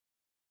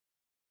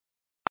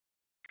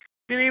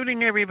Good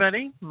evening,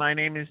 everybody. My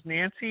name is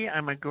Nancy.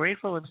 I'm a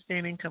grateful,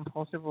 abstaining,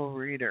 compulsive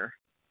reader.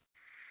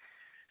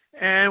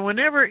 And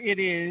whenever it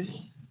is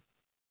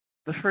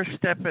the first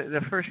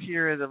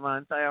year of the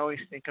month, I always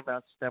think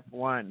about step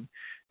one.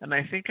 And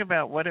I think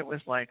about what it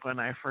was like when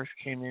I first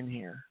came in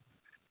here.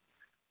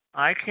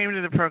 I came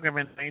to the program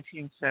in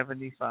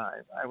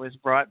 1975. I was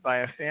brought by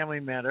a family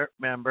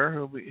member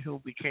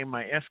who became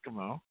my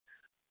Eskimo,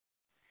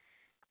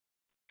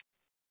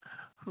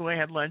 who I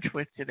had lunch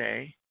with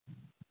today.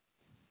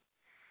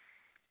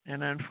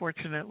 And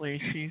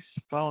unfortunately, she's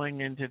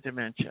falling into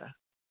dementia.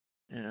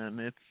 And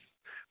it's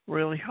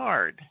really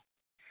hard.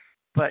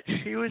 But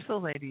she was the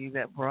lady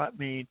that brought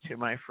me to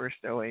my first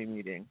OA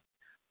meeting.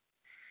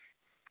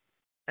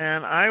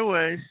 And I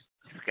was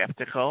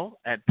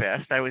skeptical at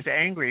best. I was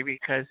angry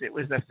because it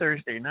was a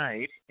Thursday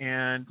night,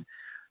 and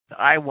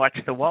I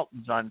watched the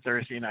Waltons on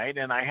Thursday night,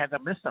 and I had to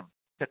miss them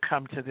to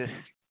come to this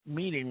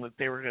meeting that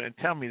they were going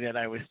to tell me that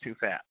I was too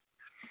fat.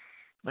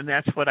 And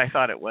that's what I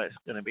thought it was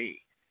going to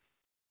be.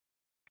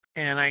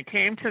 And I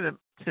came to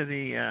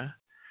the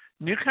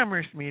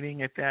newcomers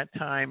meeting at that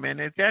time, and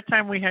at that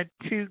time we had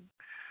two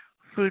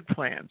food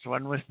plans.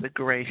 One was the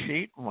gray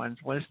sheet, one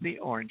was the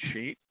orange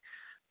sheet.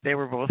 They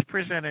were both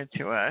presented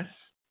to us,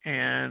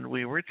 and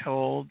we were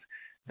told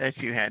that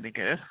you had to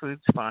get a food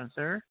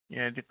sponsor.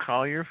 You had to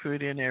call your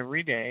food in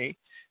every day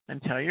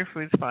and tell your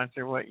food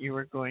sponsor what you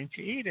were going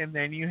to eat, and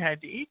then you had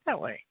to eat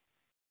that way.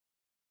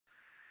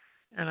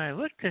 And I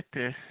looked at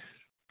this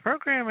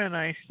program and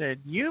I said,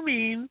 you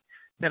mean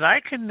that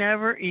I can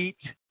never eat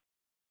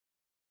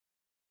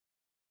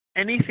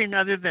anything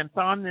other than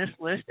on this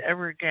list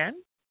ever again?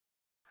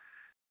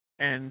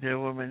 And the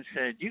woman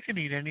said, you can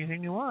eat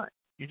anything you want.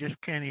 You just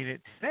can't eat it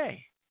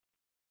today.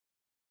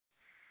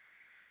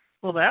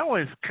 Well, that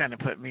was kind of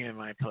put me in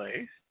my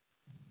place.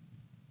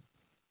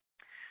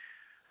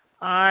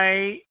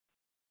 I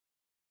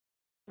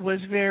was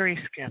very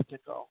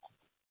skeptical.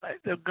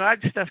 The God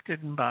stuff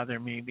didn't bother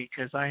me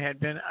because I had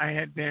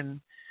been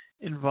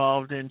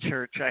involved in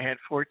church. I had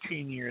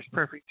 14 years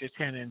perfect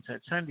attendance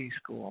at Sunday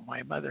school.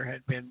 My mother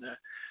had been the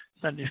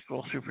Sunday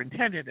school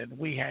superintendent, and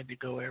we had to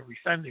go every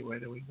Sunday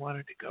whether we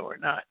wanted to go or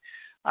not.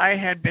 I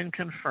had been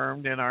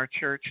confirmed in our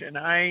church, and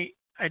I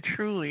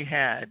truly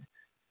had.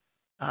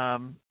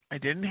 I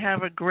didn't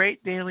have a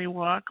great daily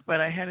walk, but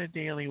I had a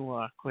daily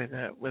walk with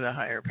a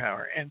higher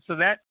power, and so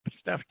that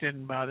stuff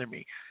didn't bother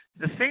me.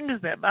 The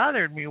things that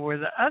bothered me were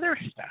the other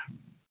stuff.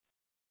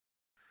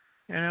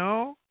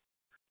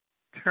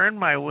 Turn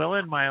my will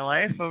and my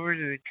life over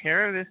to the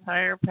care of this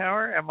higher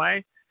power? Am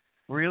I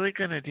really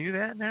going to do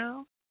that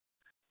now?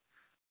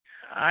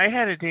 I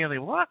had a daily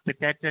walk, but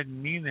that didn't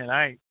mean that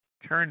I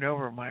turned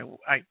over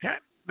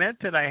that meant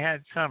that I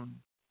had some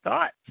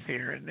thoughts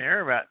here and there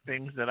about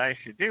things that I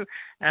should do.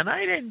 And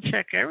I didn't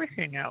check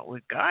everything out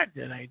with God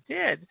that I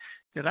did.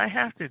 Did I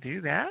have to do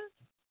that?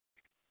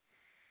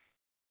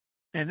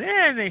 And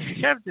then they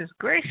shoved this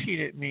gray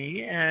sheet at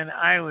me, and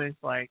I was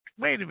like,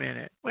 wait a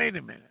minute.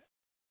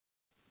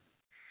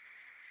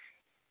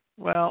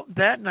 Well,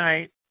 that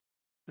night,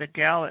 the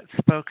gal that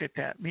spoke at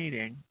that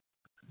meeting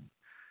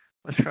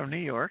was from New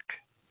York.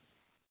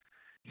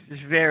 She's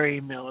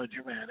very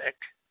melodramatic.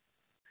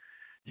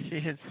 She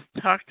had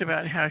talked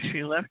about how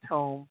she left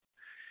home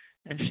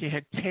and she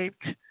had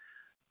taped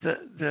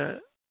the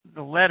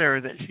letter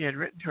that she had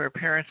written to her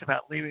parents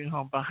about leaving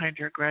home behind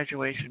her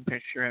graduation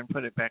picture and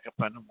put it back up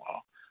on the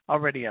wall.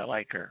 Already I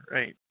like her,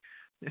 right?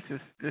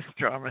 This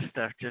drama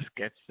stuff just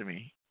gets to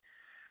me.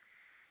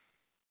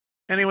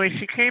 Anyway,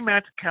 she came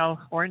out to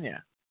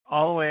California,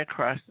 all the way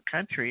across the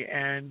country,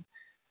 and,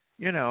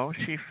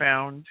 she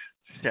found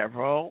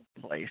several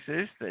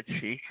places that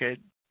she could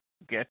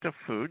get the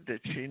food that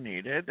she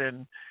needed,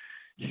 and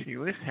she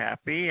was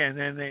happy. And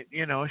then,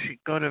 she'd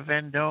go to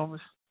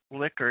Vendôme's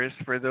Liquors.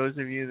 For those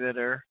of you that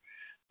are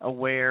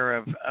aware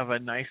of a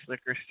nice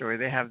liquor store,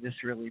 they have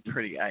this really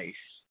pretty ice,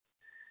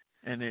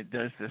 and it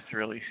does this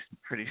really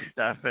pretty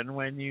stuff. And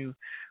when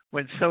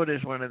soda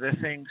is one of the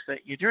things that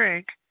you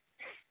drink,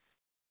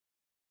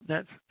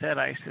 that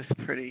ice is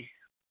pretty.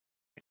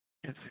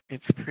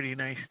 It's pretty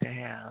nice to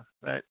have.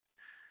 But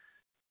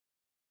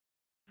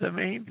the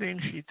main thing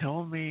she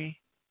told me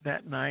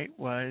that night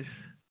was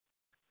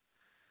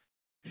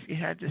she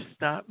had to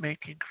stop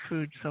making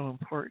food so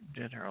important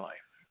in her life.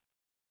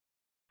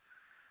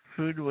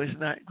 Food was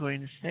not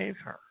going to save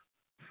her.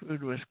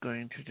 Food was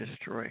going to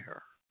destroy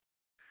her.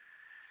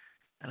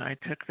 And I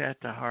took that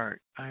to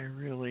heart. I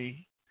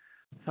really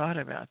thought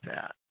about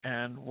that.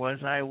 And was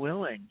I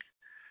willing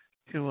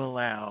to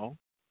allow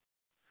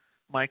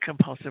my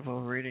compulsive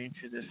overeating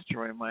to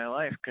destroy my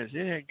life? Because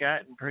it had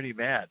gotten pretty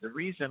bad. The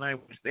reason I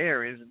was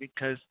there is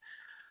because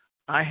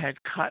I had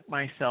caught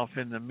myself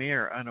in the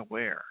mirror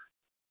unaware.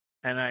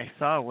 And I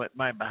saw what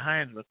my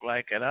behind looked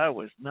like, and I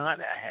was not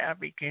a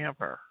happy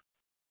camper.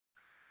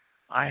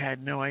 I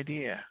had no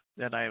idea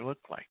that I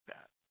looked like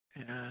that.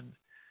 And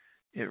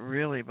it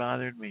really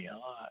bothered me a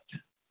lot.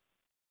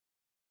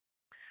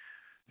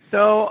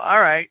 So, all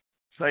right.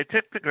 So I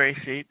took the gray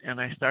sheet and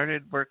I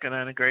started working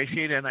on a gray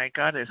sheet, and I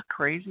got as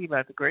crazy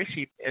about the gray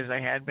sheet as I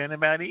had been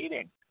about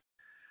eating.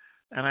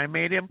 And I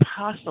made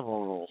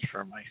impossible rules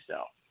for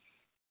myself.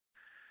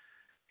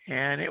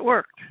 And it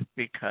worked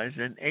because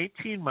in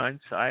 18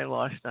 months I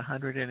lost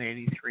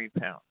 183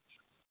 pounds.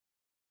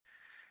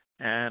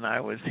 And I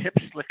was hip,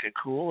 slick, and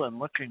cool and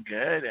looking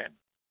good. And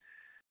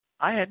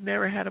I had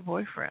never had a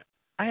boyfriend.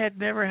 I had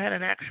never had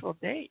an actual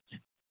date.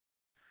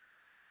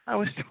 I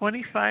was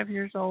 25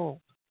 years old.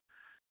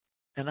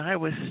 And I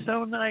was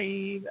so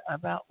naive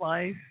about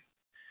life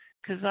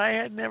because I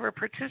had never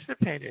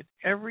participated.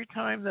 Every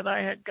time that I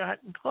had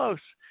gotten close,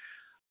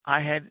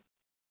 I had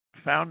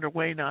found a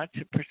way not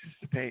to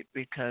participate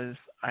because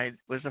I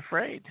was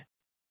afraid.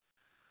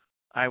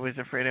 I was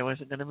afraid I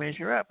wasn't going to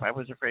measure up. I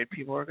was afraid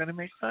people were going to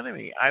make fun of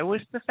me. I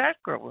was the fat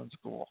girl in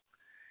school.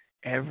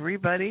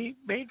 Everybody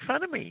made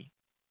fun of me.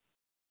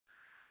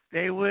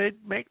 They would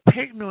make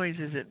pig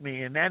noises at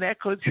me, and that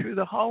echoed through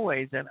the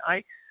hallways. And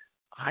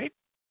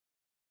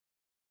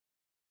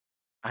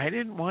I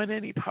didn't want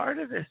any part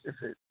of this. If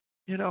it,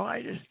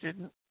 I just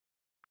didn't.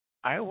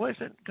 I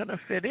wasn't going to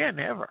fit in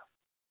ever.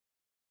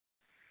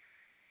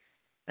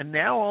 And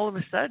now all of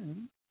a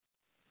sudden,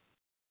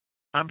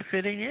 I'm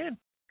fitting in.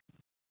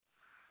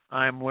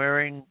 I'm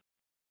wearing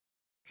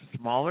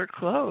smaller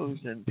clothes,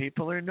 and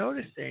people are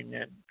noticing.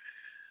 And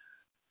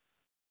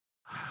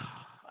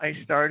I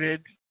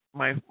started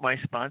my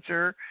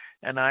sponsor,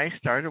 and I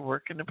started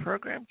working the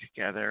program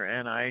together,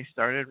 and I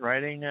started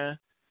writing an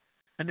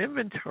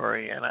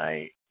inventory, and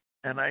I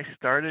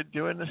started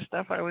doing the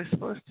stuff I was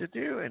supposed to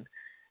do, and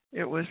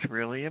it was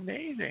really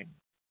amazing.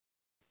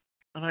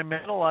 And I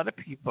met a lot of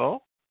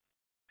people.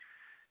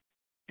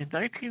 In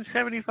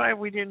 1975,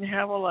 we didn't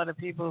have a lot of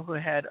people who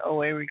had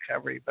OA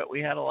recovery, but we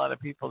had a lot of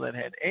people that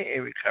had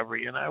AA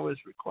recovery, and I was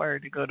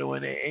required to go to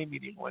an AA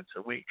meeting once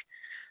a week.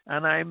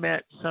 And I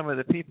met some of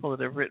the people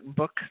that have written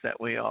books that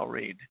we all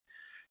read.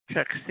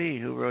 Chuck C.,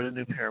 who wrote A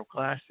New Pair of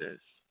Glasses,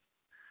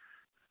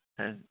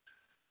 and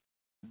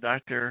the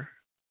doctor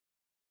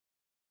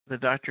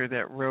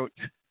that wrote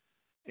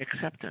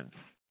Acceptance.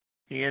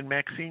 He and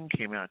Maxine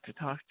came out to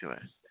talk to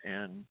us,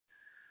 and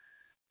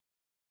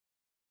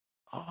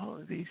all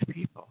of these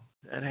people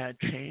that had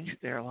changed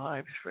their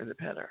lives for the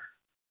better.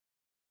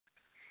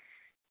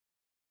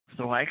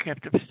 So I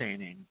kept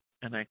abstaining,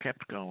 and I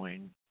kept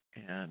going,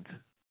 and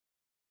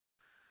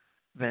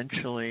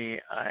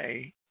eventually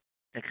I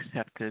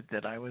accepted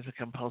that I was a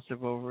compulsive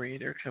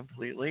overeater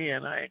completely,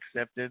 and I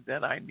accepted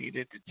that I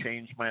needed to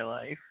change my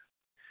life.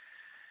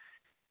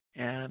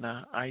 And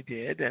I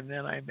did, and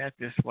then I met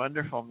this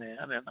wonderful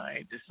man, and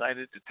I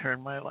decided to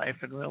turn my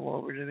life and will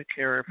over to the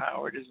care of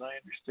Howard as I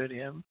understood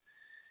him.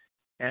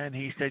 And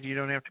he said, you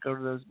don't have to go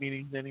to those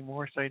meetings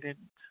anymore, so I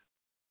didn't.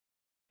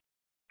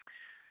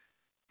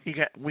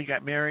 We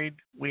got married.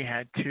 We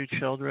had 2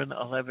 children.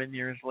 11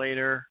 years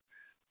later,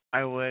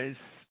 I was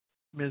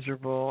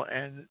miserable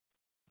and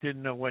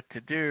didn't know what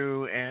to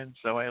do, and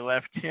so I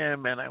left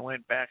him and I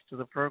went back to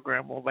the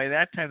program. Well, by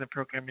that time, the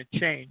program had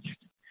changed,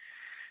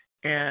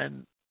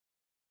 and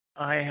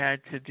I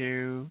had to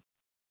do,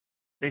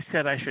 they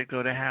said I should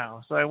go to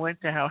Howe. So I went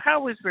to Howe.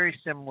 Howe was very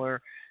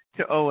similar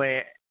to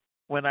OA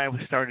when I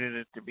started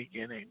at the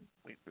beginning.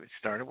 We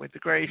started with the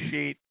gray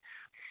sheet.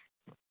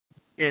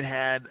 It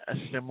had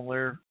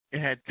the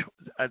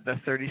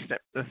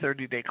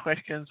 30-day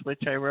questions,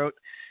 which I wrote,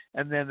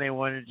 and then they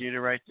wanted you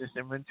to write this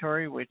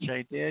inventory, which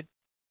I did.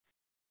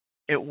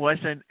 It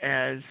wasn't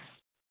as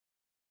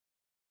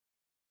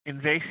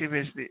invasive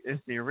as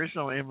the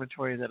original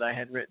inventory that I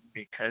had written,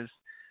 because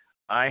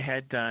I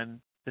had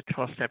done the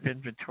 12-step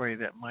inventory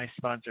that my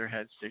sponsor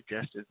had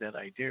suggested that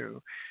I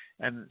do,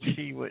 and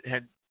she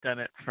had done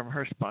it from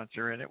her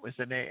sponsor, and it was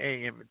an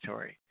AA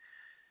inventory.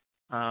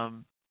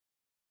 And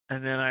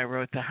then I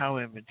wrote the How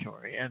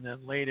inventory, and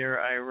then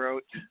later I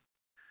wrote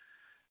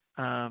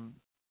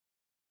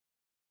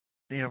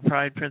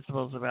Applied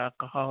Principles of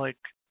Alcoholic,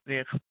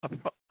 the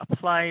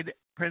applied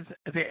principle.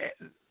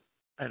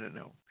 I don't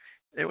know.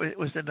 It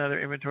was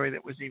another inventory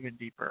that was even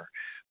deeper,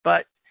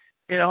 but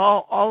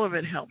all of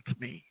it helped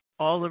me.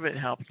 All of it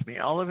helped me.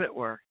 All of it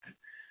worked.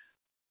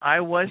 I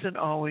wasn't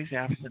always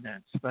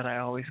abstinent, but I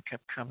always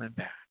kept coming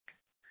back.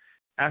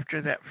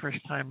 After that first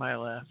time I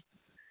left,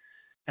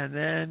 and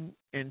then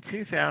in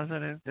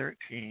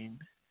 2013,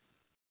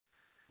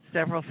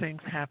 several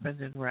things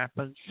happened in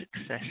rapid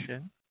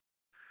succession.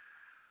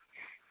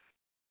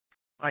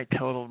 I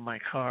totaled my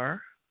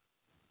car.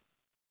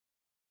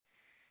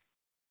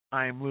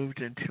 I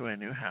moved into a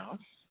new house.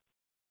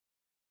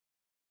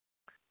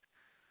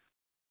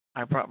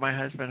 I brought my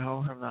husband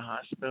home from the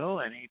hospital,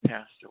 and he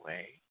passed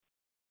away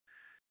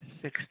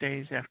 6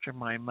 days after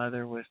my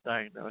mother was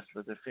diagnosed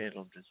with a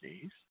fatal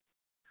disease.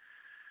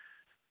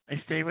 I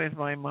stayed with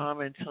my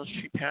mom until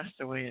she passed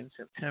away in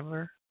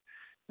September,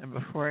 and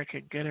before I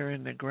could get her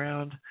in the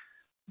ground,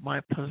 my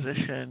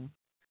position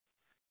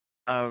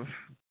of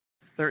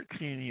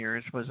 13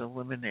 years was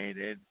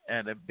eliminated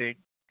at a big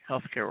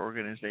healthcare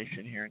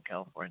organization here in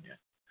California.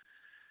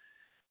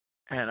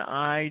 And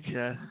I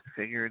just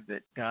figured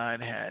that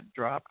God had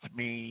dropped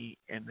me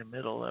in the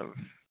middle of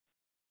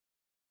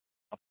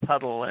a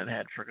puddle and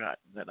had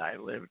forgotten that I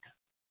lived.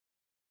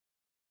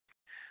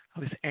 I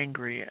was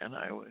angry and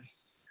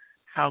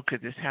how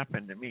could this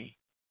happen to me?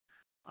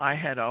 I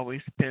had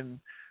always been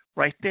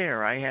right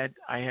there.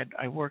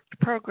 I worked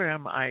the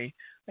program. I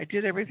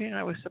did everything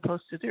I was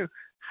supposed to do.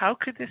 How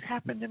could this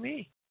happen to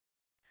me?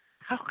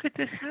 How could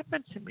this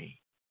happen to me?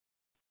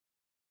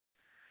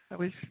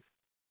 I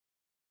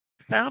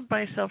found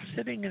myself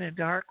sitting in a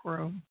dark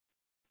room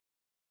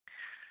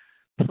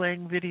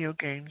playing video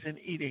games and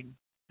eating.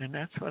 And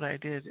that's what I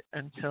did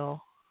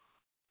until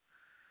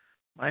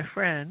my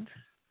friend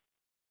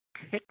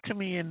kicked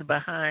me in the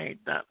behind,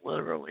 not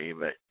literally,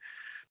 but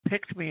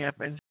picked me up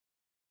and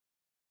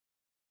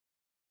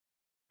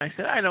I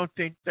said, I don't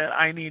think that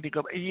I need to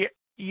go.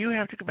 You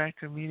have to go back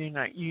to a meeting.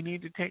 You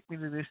need to take me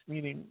to this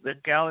meeting. The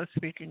gal that's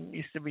speaking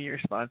used to be your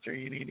sponsor.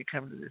 You need to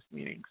come to this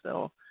meeting.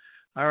 So,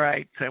 all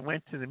right. So I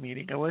went to the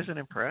meeting. I wasn't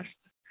impressed.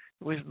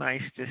 It was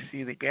nice to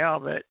see the gal,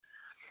 but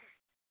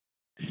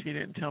she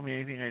didn't tell me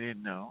anything I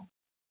didn't know.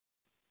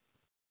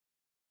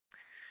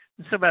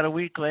 And so about a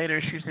week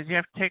later, she said, you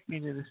have to take me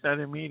to this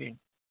other meeting.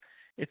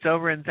 It's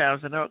over in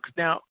Thousand Oaks.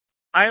 Now,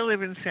 I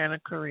live in Santa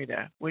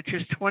Clarita, which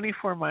is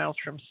 24 miles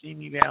from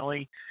Simi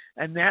Valley,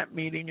 and that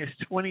meeting is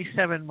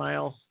 27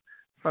 miles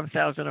from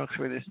Thousand Oaks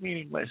where this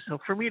meeting was. So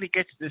for me to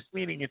get to this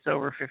meeting, it's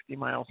over 50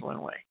 miles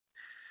one way.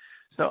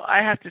 So I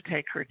have to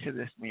take her to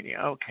this meeting.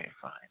 Okay,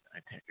 fine. I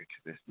take her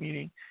to this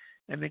meeting.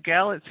 And the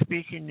gal that's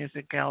speaking is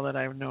a gal that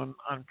I've known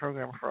on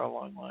program for a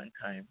long, long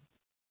time.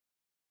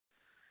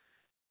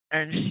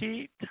 And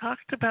she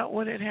talked about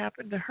what had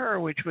happened to her,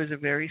 which was a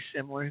very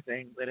similar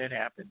thing that had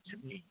happened to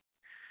me.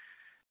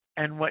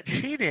 And what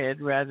she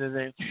did, rather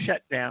than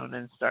shut down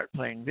and start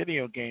playing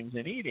video games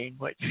and eating,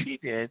 what she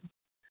did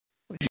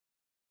was,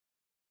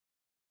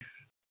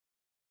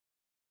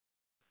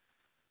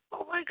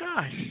 oh my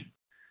gosh,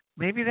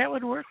 maybe that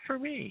would work for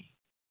me.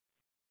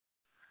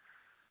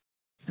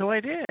 So I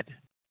did.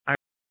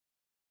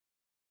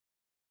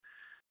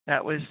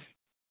 That was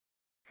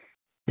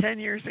 10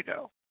 years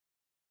ago.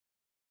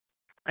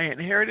 I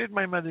inherited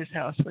my mother's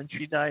house when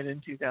she died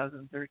in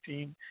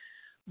 2013.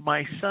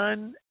 My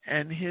son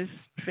and his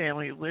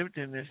family lived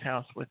in this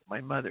house with my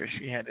mother.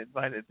 She had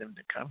invited them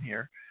to come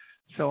here.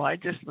 So I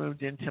just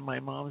moved into my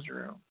mom's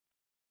room.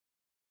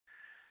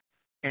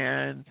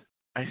 And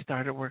I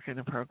started working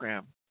the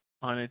program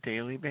on a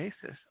daily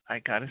basis. I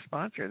got a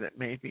sponsor that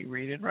made me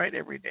read and write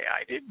every day.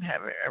 I didn't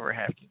ever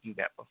have to do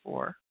that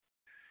before.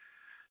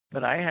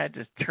 But I had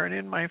to turn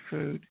in my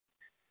food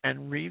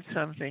and read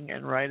something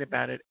and write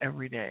about it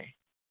every day.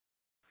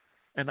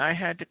 And I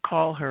had to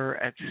call her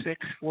at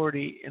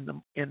 6:40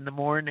 in the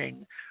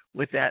morning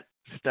with that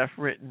stuff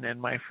written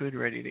and my food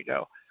ready to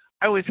go.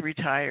 I was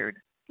retired.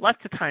 Lots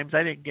of times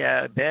I didn't get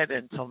out of bed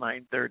until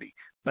 9:30,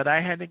 but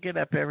I had to get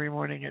up every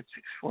morning at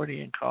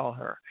 6:40 and call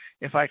her.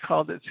 If I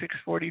called at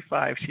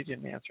 6:45, she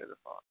didn't answer the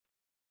phone.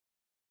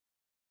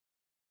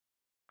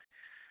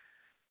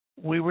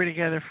 We were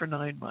together for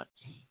 9 months.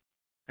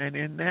 And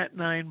in that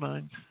 9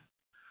 months,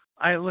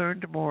 I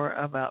learned more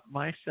about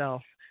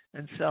myself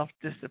and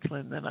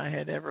self-discipline than I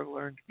had ever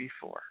learned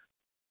before.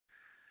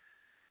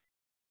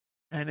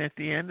 And at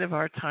the end of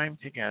our time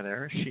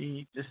together,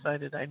 she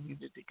decided I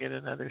needed to get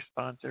another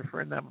sponsor for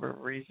a number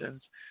of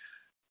reasons.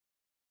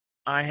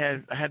 I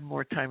had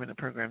more time in the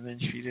program than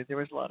she did. There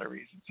was a lot of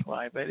reasons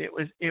why, but it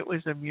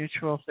was a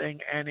mutual thing,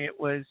 and it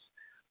was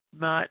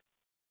not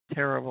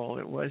terrible.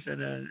 It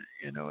wasn't a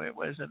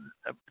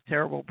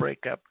terrible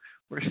breakup.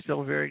 We're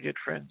still very good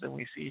friends, and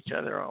we see each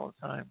other all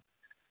the time.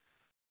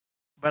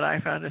 But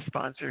I found a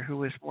sponsor who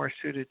was more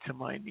suited to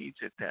my needs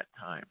at that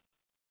time.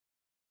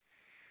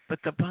 But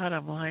the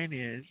bottom line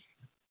is,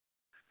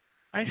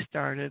 I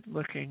started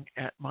looking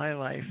at my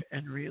life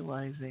and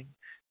realizing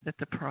that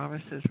the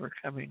promises were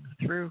coming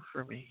through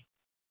for me.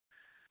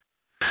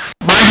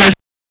 My husband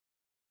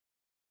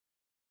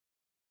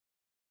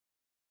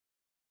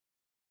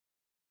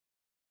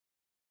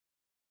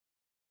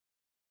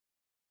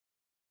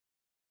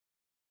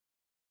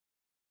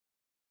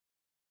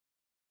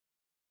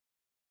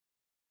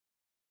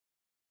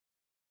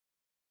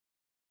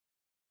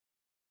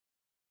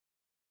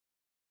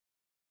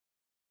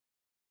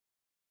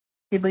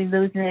Did we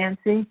lose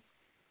Nancy?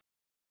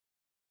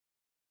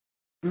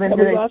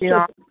 Linda,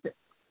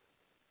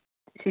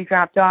 she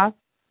dropped off?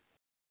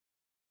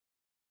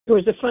 There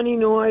was a funny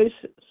noise,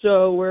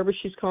 so wherever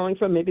she's calling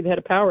from, maybe they had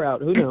a power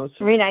out. Who knows?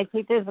 Rena, I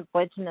think there's a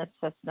glitch in the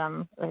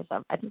system. I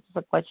think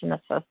there's a glitch in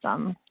the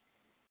system.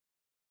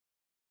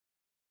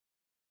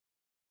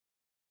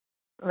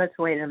 Let's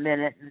wait a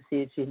minute and see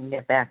if she can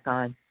get back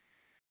on.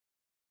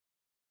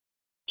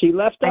 She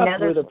left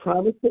off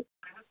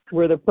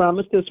where the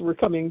promises were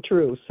coming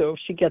true. So if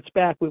she gets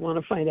back, we want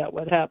to find out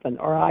what happened,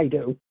 or I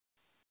do.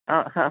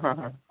 I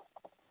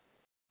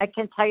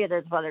can tell you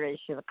there's weather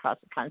issues across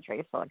the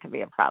country, so it could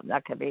be a problem.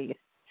 That could be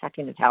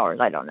checking the towers.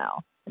 I don't know.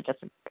 It's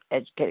just an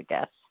educated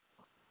guess.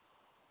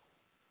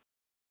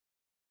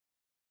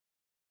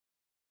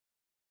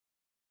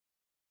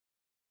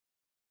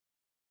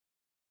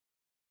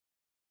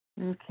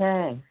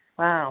 Okay.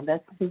 Wow,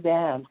 that's too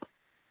bad.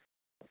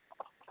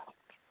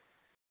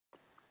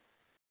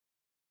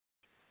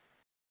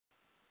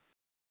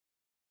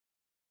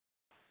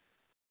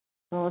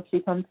 Well, if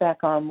she comes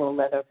back on, we'll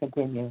let her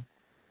continue.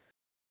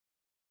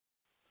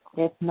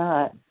 If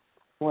not,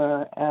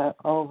 we're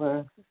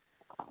over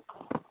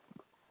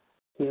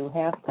to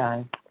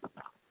halftime.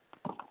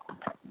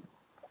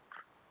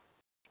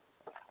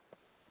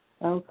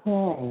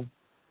 Okay.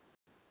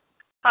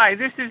 Hi,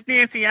 this is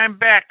Nancy. I'm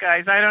back,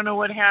 guys. I don't know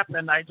what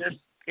happened.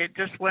 It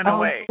just went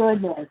away.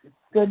 Good, Nancy.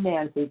 Good,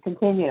 Nancy.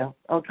 Continue.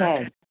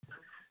 Okay.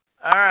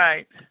 All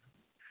right.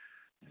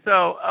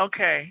 So,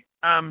 okay.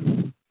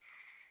 So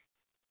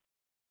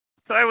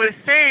I was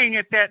saying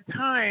at that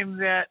time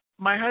that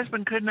my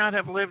husband could not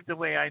have lived the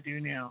way I do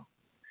now.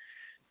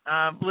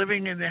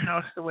 Living in the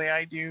house the way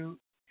I do,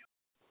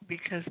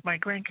 because my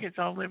grandkids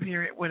all live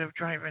here, it would have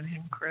driven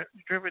him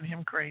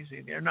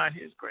crazy. They're not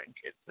his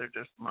grandkids. They're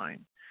just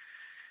mine.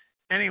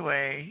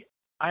 Anyway,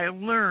 I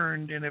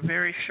learned in a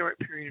very short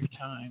period of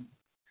time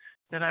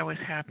that I was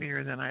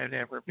happier than I had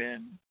ever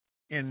been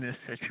in this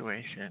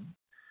situation.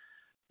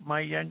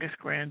 My youngest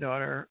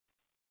granddaughter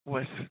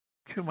was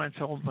 2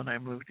 months old when I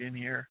moved in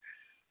here.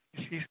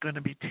 She's going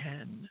to be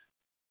 10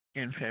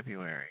 in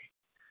February.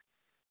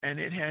 And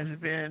it has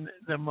been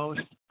the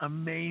most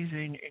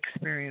amazing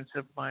experience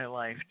of my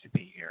life to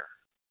be here.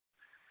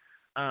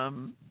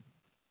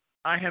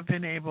 I have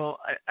been able,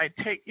 I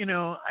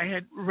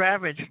had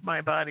ravaged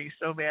my body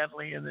so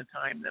badly in the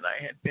time that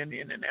I had been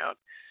in and out.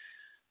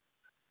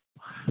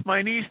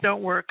 My knees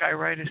don't work. I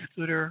ride a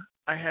scooter.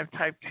 I have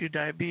type 2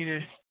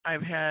 diabetes.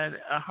 I've had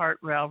a heart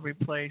valve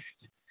replaced.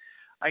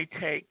 I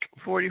take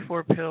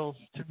 44 pills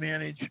to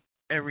manage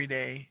every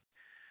day,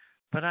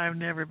 but I've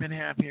never been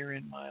happier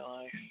in my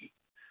life.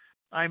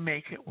 I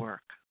make it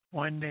work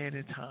one day at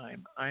a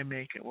time. I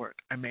make it work.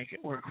 I make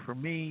it work for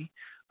me.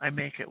 I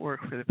make it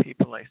work for the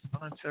people I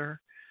sponsor.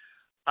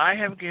 I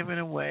have given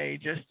away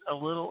just a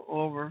little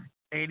over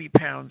 80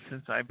 pounds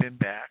since I've been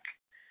back,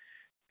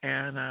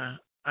 and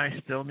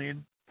I still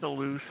need to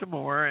lose some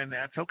more, and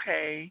that's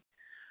okay.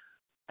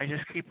 I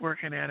just keep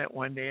working at it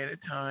one day at a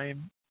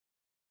time.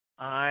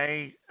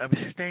 I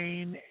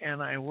abstain,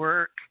 and I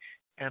work,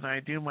 and I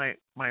do my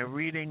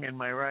reading and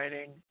my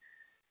writing,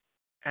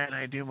 and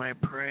I do my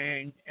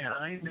praying, and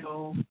I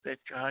know that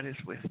God is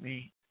with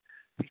me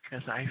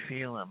because I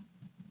feel him.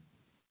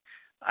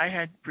 I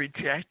had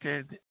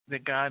rejected the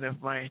God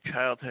of my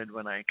childhood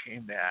when I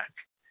came back,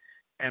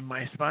 and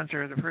my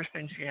sponsor, the first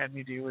thing she had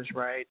me do was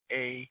write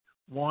a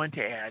want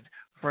ad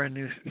for a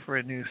new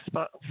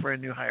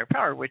higher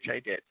power, which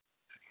I did.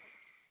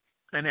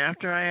 And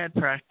after I had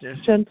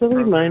practiced, gentle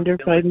reminder,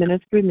 5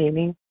 minutes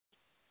remaining.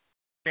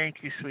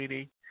 Thank you,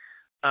 sweetie.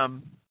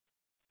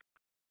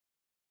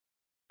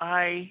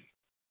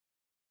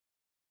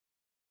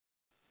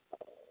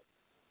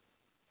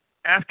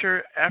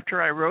 After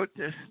I wrote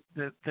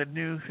the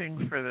new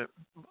thing for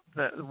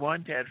the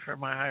want ad for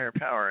my higher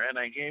power, and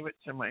I gave it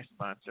to my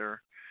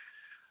sponsor,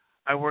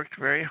 I worked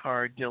very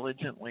hard,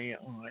 diligently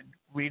on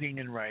reading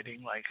and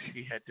writing like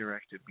she had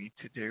directed me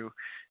to do.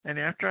 And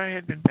after I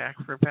had been back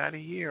for about a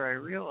year, I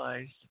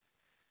realized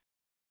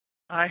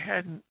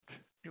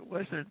it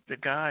wasn't the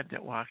God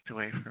that walked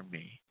away from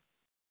me.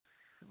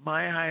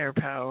 My higher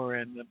power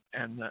and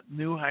the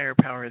new higher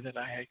power that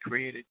I had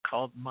created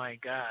called my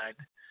God,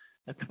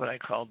 that's what I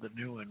called the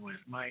new one, was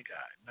my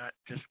God, not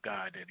just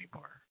God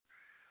anymore.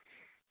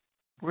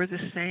 We're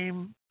the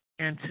same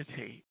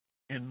entity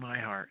in my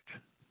heart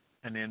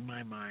and in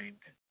my mind.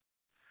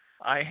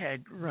 I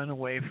had run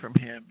away from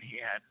him. He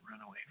hadn't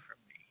run away from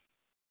me.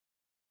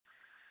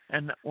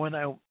 And when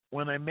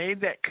I made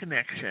that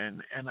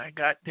connection and I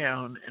got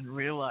down and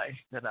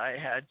realized that I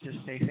had to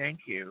say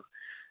thank you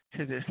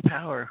to this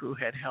power who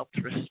had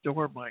helped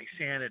restore my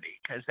sanity,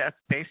 because that's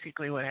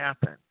basically what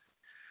happened.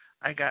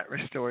 I got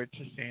restored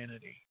to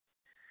sanity.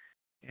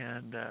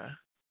 And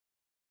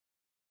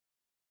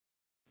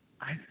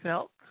I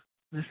felt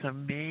this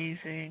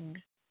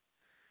amazing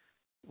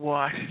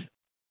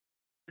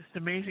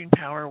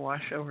power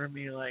wash over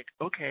me, like,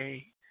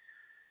 okay,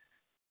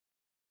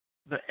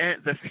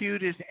 the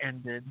feud is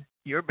ended.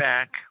 You're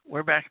back.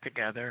 We're back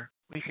together.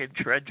 We can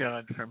trudge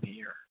on from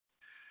here.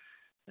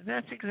 And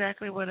that's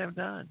exactly what I've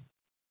done.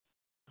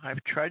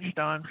 I've trudged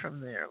on from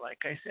there.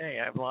 Like I say,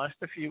 I've lost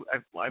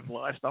I've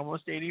lost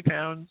almost 80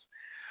 pounds.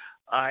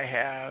 I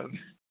have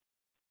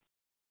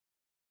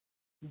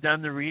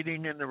done the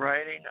reading and the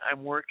writing.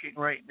 I'm working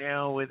right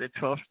now with a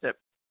 12-step,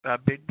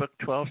 Big Book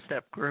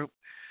 12-step group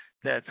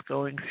that's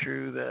going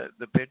through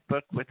the Big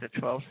Book with the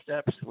 12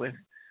 steps,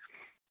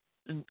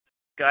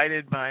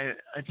 guided by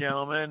a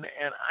gentleman.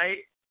 And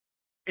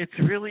it's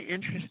really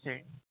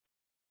interesting,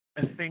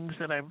 the things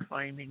that I'm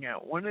finding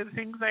out. One of the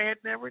things I had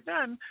never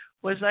done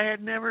was I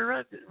had never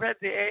read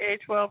the AA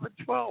 12 and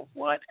 12.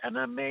 What an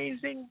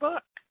amazing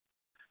book.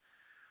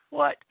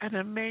 What an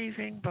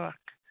amazing book.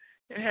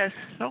 It has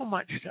so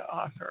much to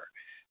offer.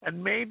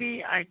 And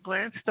maybe I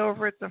glanced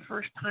over it the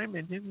first time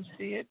and didn't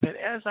see it, but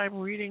as I'm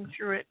reading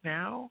through it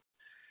now,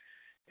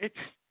 it's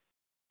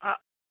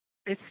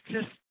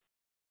just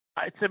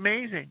It's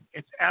amazing.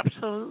 It's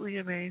absolutely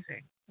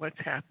amazing what's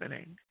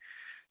happening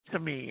to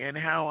me and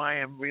how I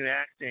am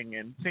reacting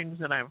and things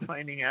that I'm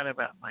finding out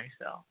about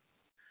myself.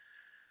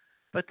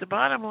 But the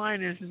bottom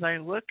line is I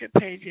look at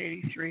page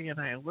 83 and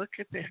I look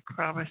at the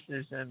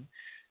promises, and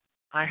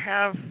I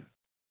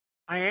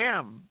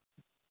am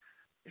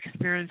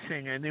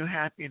experiencing a new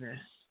happiness.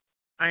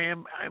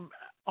 I'm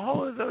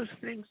all of those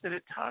things that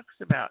it talks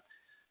about.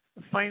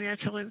 The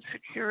financial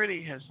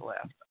insecurity has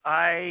left.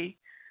 I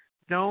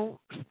don't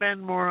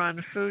spend more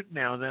on food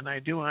now than I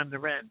do on the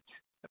rent.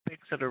 It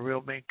makes it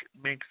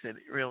makes it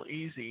real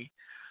easy.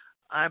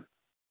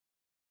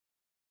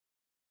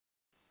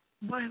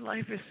 My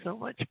life is so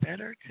much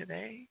better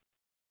today.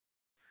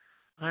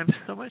 I'm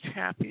so much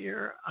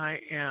happier. I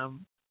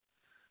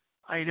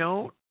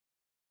don't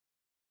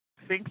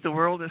think the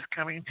world is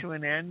coming to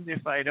an end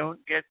if I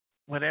don't get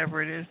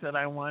whatever it is that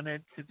I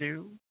wanted to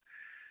do.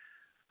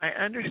 I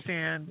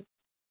understand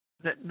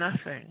that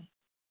nothing,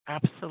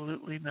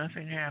 absolutely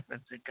nothing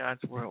happens in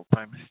God's world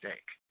by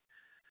mistake.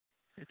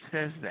 It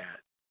says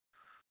that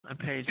on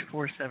page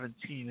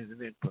 417 of the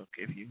Big Book,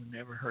 if you've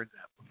never heard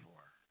that before.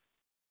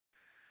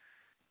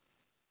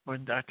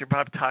 When Dr.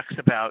 Bob talks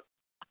about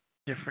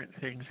different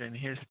things in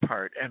his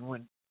part, and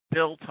when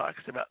Bill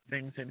talks about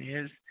things in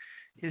his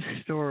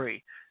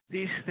story,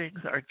 these things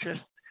are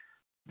just,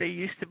 they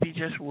used to be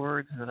just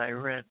words that I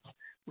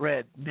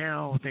read.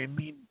 Now they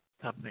mean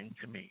something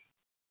to me.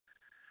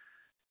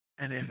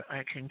 And if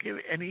I can give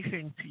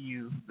anything to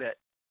you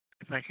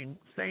if I can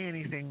say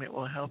anything that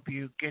will help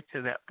you get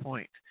to that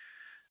point,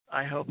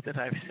 I hope that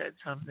I've said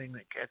something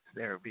that gets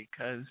there,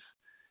 because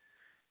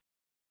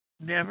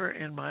never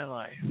in my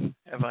life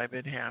have I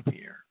been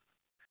happier.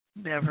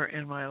 Never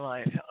in my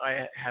life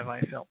have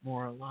I felt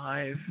more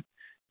alive.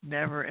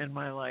 Never in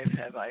my life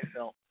have I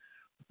felt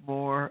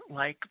more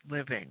like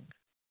living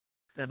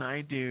than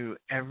I do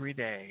every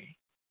day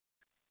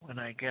when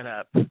I get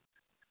up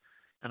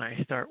and I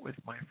start with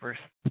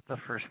the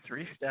first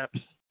 3 steps,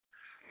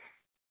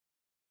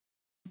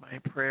 my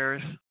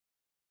prayers,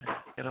 and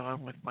get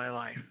on with my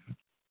life.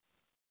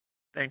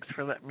 Thanks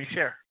for letting me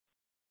share.